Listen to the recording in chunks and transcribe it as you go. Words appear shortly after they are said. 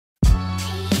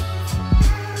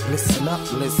Listen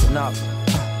up, listen up.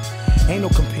 Ain't no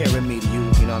comparing me to you,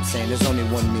 you know what I'm saying? There's only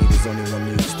one me, there's only one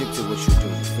you. Stick to what you do,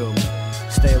 you feel me?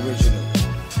 Stay original.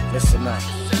 Listen up.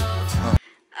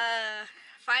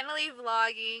 Finally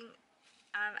vlogging.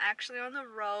 I'm actually on the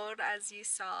road, as you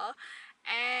saw.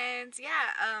 And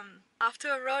yeah, off to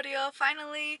a rodeo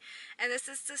finally. And this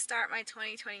is to start my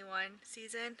 2021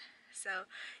 season. So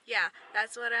yeah,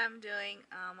 that's what I'm doing.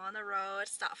 On the road.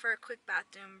 Stop for a quick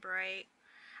bathroom break.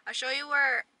 I'll show you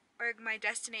where my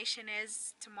destination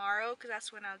is tomorrow, because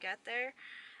that's when I'll get there.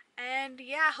 And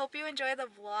yeah, hope you enjoy the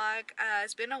vlog.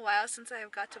 It's been a while since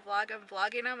I've got to vlog. I'm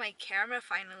vlogging on my camera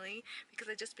finally, because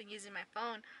I've just been using my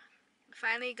phone.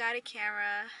 Finally got a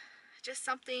camera, just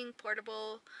something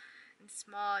portable and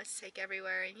small to take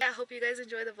everywhere. And yeah, I hope you guys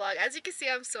enjoy the vlog. As you can see,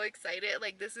 I'm so excited.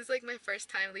 Like, this is like my first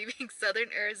time leaving southern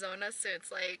Arizona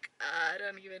since like I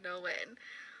don't even know when.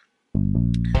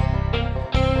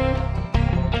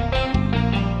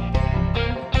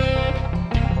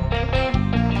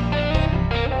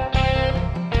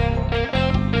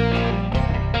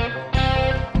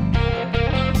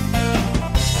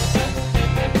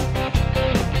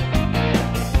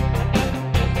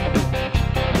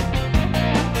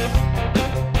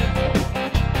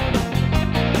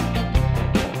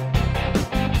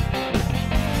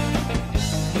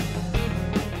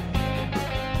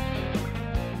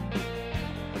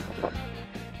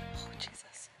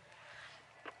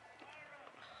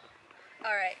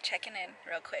 Alright, checking in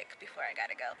real quick before I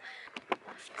gotta go.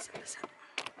 Set this up.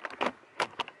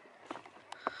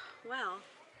 Well,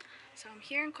 so I'm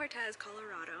here in Cortez,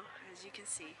 Colorado, as you can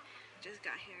see. Just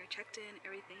got here, checked in,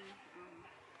 everything.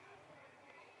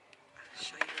 I'll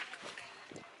show you real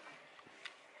quick.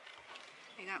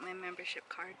 I got my membership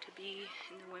card to be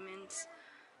in the women's.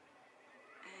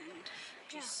 And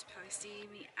just probably see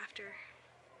me after.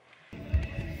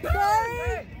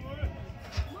 Sorry!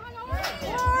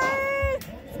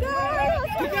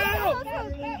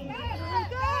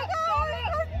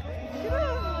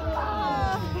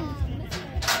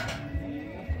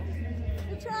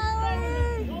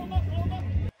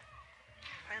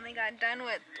 Finally got done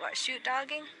with shoot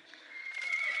dogging.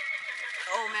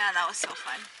 Oh man, that was so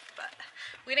fun. But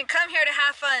we didn't come here to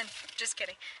have fun. Just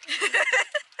kidding.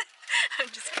 I'm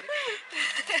just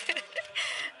kidding.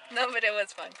 No, but it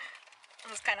was fun. It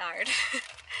was kind of hard.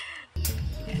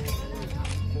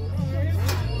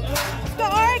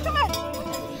 Sorry, come on!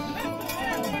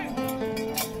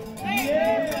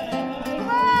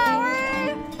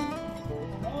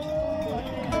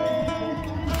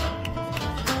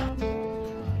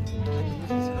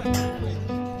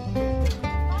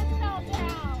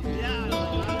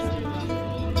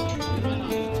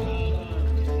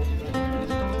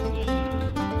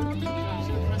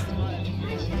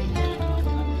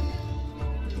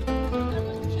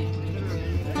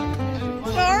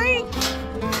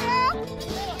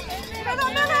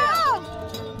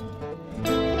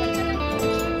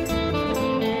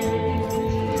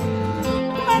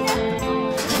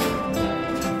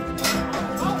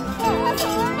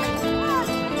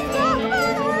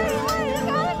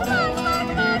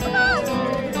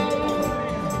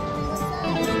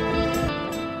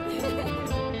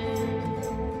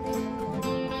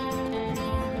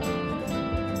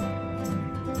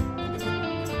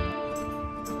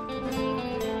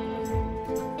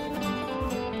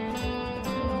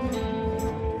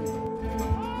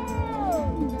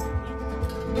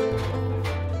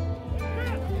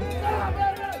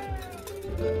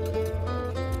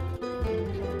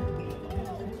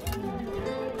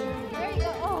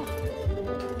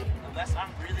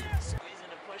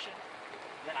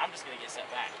 I'm just going to get set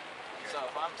back. So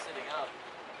if I'm sitting up,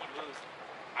 he moves,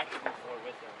 I can move forward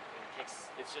with him. And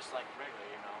kicks, it's just like regular,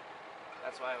 you know.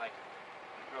 That's why, like,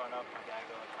 growing up, my dad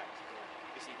go to practice school.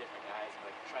 You see different guys, and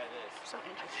like, try this. So I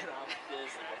get off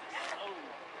this, and like, oh,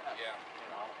 yeah. You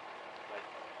know, like,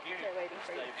 here.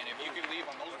 And if you could leave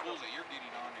on those bulls that you're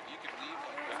getting on, if you could leave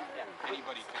like that, yeah.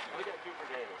 Anybody could do it. We got two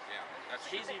potatoes. Yeah. That's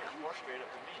he's even more straight up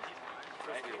than me.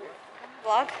 Right here.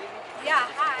 Vlog? Yeah,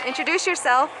 hi. Introduce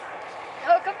yourself.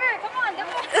 Oh, come here, come on. Is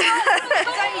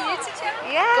that your YouTube channel?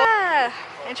 Yeah.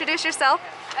 Introduce yourself.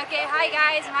 Okay, hi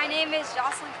guys. My name is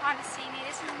Jocelyn Condesini.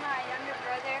 This is my younger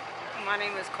brother. My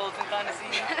name is Colton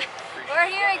Condesini. We're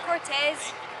here in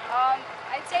Cortez.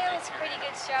 I'd say it was a pretty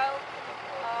good show.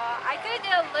 I could have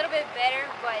done a little bit better,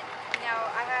 but you know,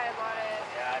 I had a lot of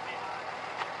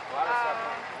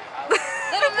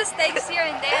little mistakes here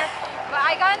and there. But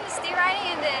I got in the steer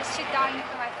riding and the shoot dogging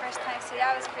for my first time, so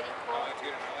that was pretty cool.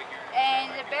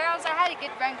 And the barrels, I had a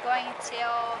good run going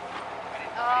until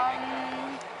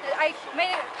I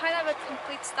made it kind of a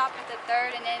complete stop at the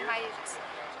third, and then my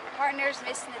partners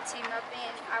missing the team up,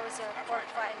 and I was a fourth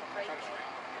flat in the break.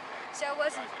 So it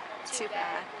wasn't too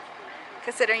bad.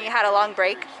 Considering you had a long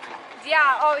break.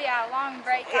 Yeah, oh yeah, long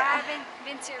break. Yeah. I haven't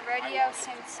been to a rodeo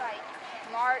since like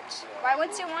March. Well, I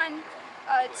went to one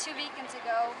 2 weekends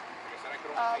ago,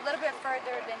 a little bit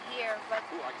further than here, but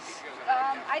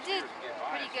I did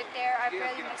pretty good there. I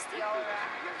barely missed the all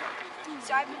around.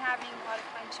 So I've been having a lot of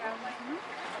fun traveling.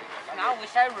 I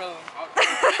wish I rode.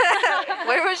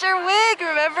 Where was your wig,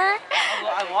 remember?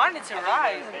 I wanted to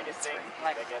ride.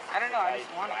 Like, I don't know, I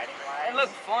just wanted it.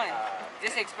 Looked fun.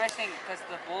 Just especially because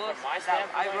the bulls that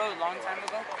I rode a long time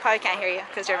ago. Probably can't hear you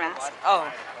because you're masked.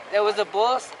 Oh, there was the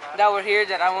bulls that were here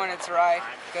that I wanted to ride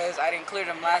because I didn't clear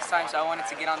them last time, so I wanted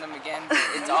to get on them again.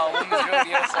 It's all women's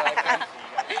rodeo, so I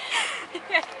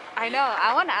couldn't. I know.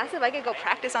 I want to ask if I could go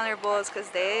practice on their bulls because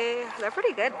they're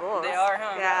pretty good bulls. They are,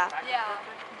 huh? Yeah. Yeah.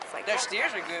 It's like, Their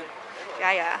steers are good.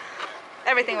 yeah.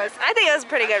 Everything was. I think it was a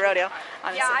pretty good rodeo,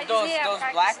 honestly. Yeah, I just need to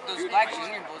practice. Those black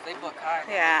junior bulls, they buck high.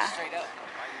 Yeah. Straight up.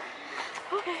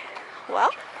 Okay. Well,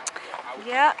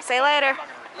 yeah. Say later.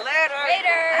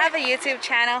 Later. I have a YouTube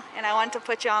channel and I want to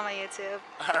put you on my YouTube.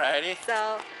 Alrighty.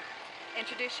 So,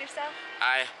 introduce yourself.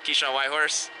 Hi, Keyshawn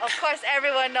Whitehorse. Of course,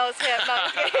 everyone knows him. No, I'm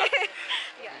just kidding.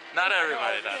 Yeah. Not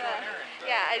everybody does.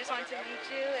 Yeah, I just wanted to meet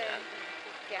you and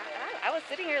yeah, I was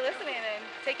sitting here listening and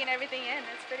taking everything in.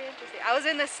 It's pretty interesting. I was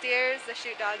in the steers, the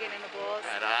shoot dogging, and the bulls.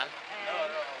 Right on.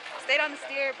 And stayed on the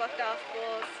steer, bucked off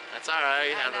bulls. That's alright,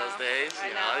 you I have those know. days.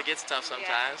 I You know, know. it gets tough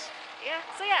sometimes. Yeah,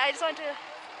 so yeah, I just wanted to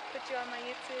put you on my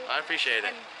YouTube. I appreciate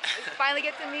it. And finally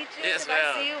get to meet you Yes, because I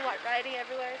ma'am. see you riding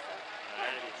everywhere. So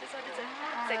yeah, just wanted to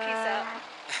say peace out.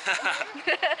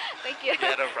 Thank you.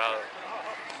 Yeah, no problem.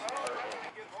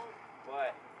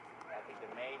 But I think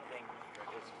the main thing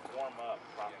is warm up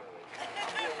properly.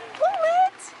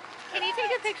 Bullet! Can you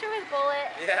take a picture with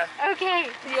Bullet? Yeah. Okay.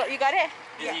 You got it?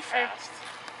 Is he fast?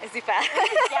 Is he fast?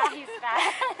 Yeah, he's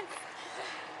fast.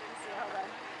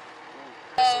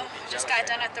 So, just got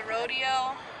done at the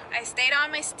rodeo. I stayed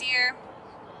on my steer.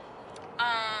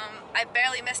 I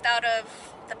barely missed out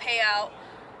of the payout.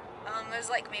 There's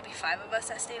like maybe 5 of us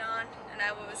that stayed on, and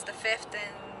I was the 5th,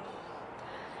 and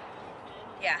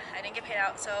yeah, I didn't get paid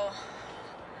out, so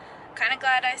kind of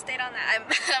glad I stayed on that.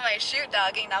 My shoot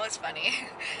dogging, that was funny.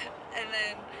 And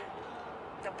then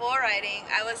the bull riding,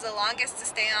 I was the longest to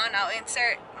stay on. I'll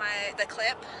insert the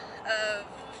clip of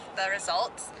the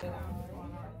results.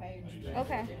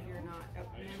 Okay.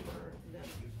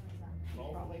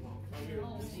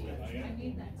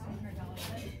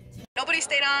 Nobody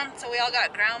stayed on, so we all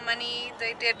got ground money.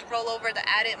 They did roll over the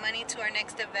added money to our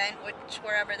next event, which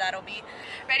wherever that'll be.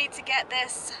 Ready to get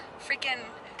this freaking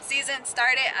season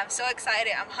started. I'm so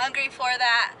excited. I'm hungry for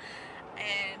that.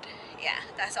 And yeah,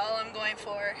 that's all I'm going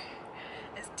for,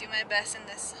 is do my best in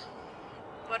this,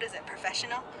 what is it,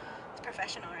 professional? It's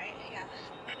professional, right? Yeah.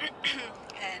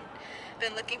 And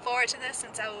been looking forward to this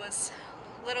since I was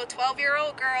a little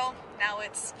 12-year-old girl. Now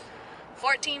it's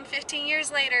 14, 15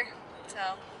 years later.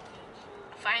 So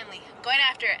finally, I'm going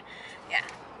after it. Yeah,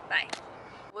 bye.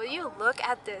 Will you look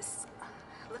at this?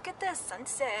 Look at this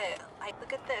sunset. Like,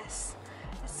 look at this.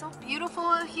 It's so beautiful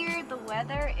out here. The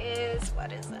weather is,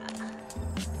 what is that?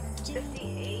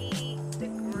 58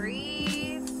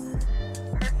 degrees.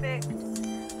 Perfect.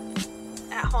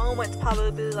 At home, it's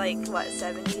probably like, what,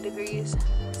 70 degrees?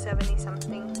 70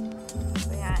 something.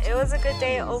 But yeah, it was a good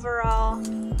day overall.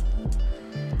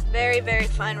 Very, very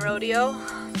fun rodeo.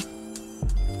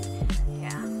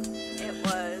 Yeah,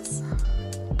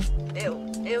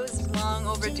 it was long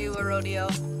overdue, a rodeo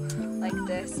like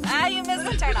this. Ah, you missed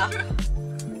the turn off.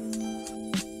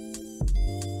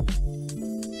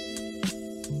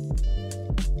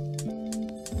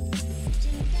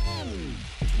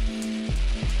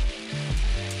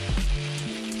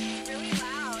 Really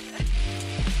loud.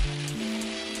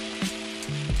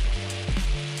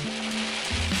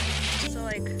 So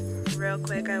like, real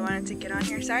quick, I wanted to get on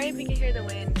here. Sorry if you can hear the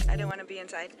wind. I didn't want to be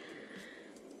inside.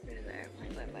 There's the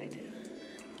airplane went by too.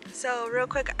 So real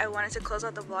quick, I wanted to close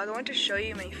out the vlog. I want to show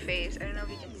you my face. I don't know if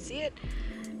you can see it.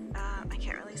 I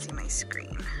can't really see my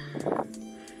screen.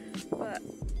 But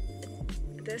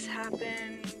this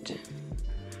happened,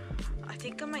 I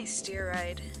think on my steer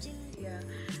ride. Yeah,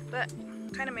 but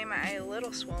kind of made my eye a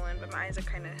little swollen, but my eyes are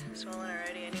kind of swollen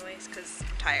already anyways because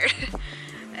I'm tired.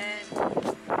 And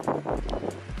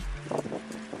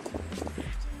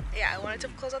yeah, I wanted to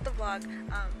close out the vlog.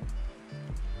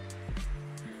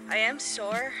 I am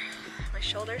sore, my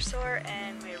shoulder's sore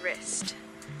and my wrist,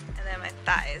 and then my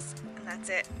thighs, and that's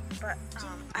it. But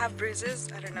I have bruises.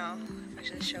 I don't know if I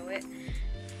should show it.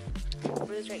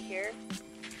 bruise right here.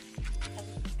 I have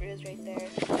a bruise right there.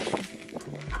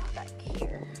 Back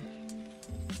here.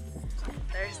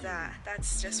 There's that.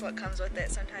 That's just what comes with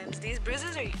it sometimes. These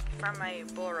bruises are from my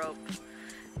bull rope.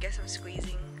 I guess I'm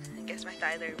squeezing. I guess my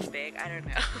thighs are big. I don't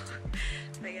know.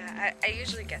 But yeah, I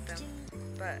usually get them.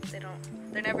 But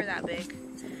they're never that big.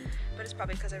 But it's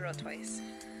probably because I rode twice.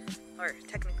 Or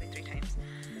technically 3 times.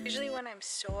 Usually when I'm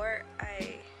sore,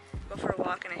 I go for a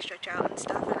walk and I stretch out and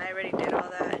stuff, and I already did all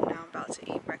that, and now I'm about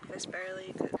to eat breakfast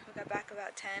barely. We got back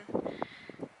about 10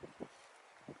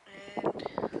 and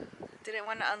didn't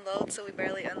want to unload, so we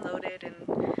barely unloaded, and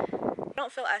I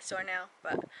don't feel as sore now,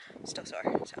 but I'm still sore.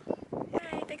 So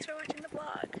yay, thanks for watching the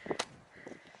vlog.